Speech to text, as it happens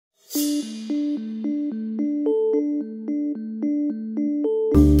I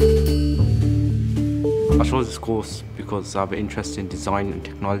chose this course because I have an interest in design and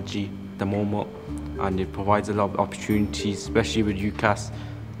technology at the moment, and it provides a lot of opportunities, especially with UCAS.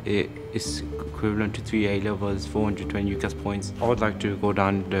 It's equivalent to 3 A-levels, 420 UCAS points. I would like to go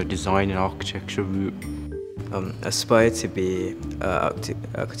down the design and architecture route. Aspire to be an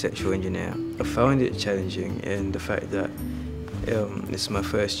architectural engineer. I found it challenging in the fact that it's my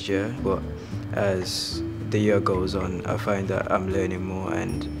first year, but as the year goes on, I find that I'm learning more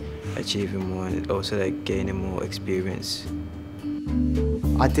and achieving more, and also like gaining more experience.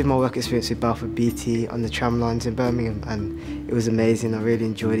 I did my work experience with Balfour BT on the tram lines in Birmingham, and it was amazing. I really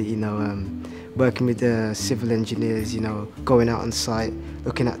enjoyed it, working with the civil engineers, going out on site,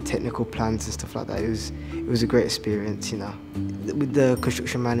 looking at technical plans and stuff like that. It was a great experience, With the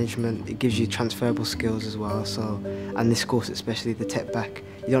construction management, it gives you transferable skills as well. And this course, especially the TechBac,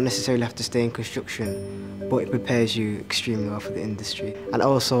 you don't necessarily have to stay in construction, but it prepares you extremely well for the industry. And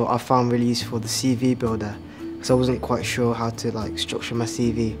also, I found really useful the CV builder, because I wasn't quite sure how to structure my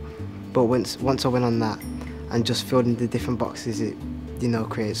CV. But once I went on that and just filled in the different boxes, it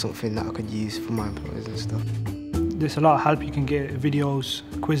created something that I could use for my employers and stuff. There's a lot of help you can get, videos,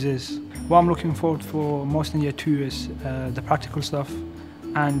 quizzes. What I'm looking forward for most in year 2 is the practical stuff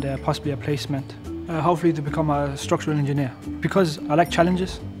and possibly a placement. Hopefully to become a structural engineer, because I like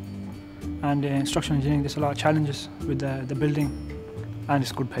challenges, and in structural engineering there's a lot of challenges with the building, and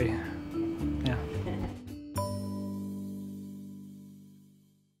it's good pay.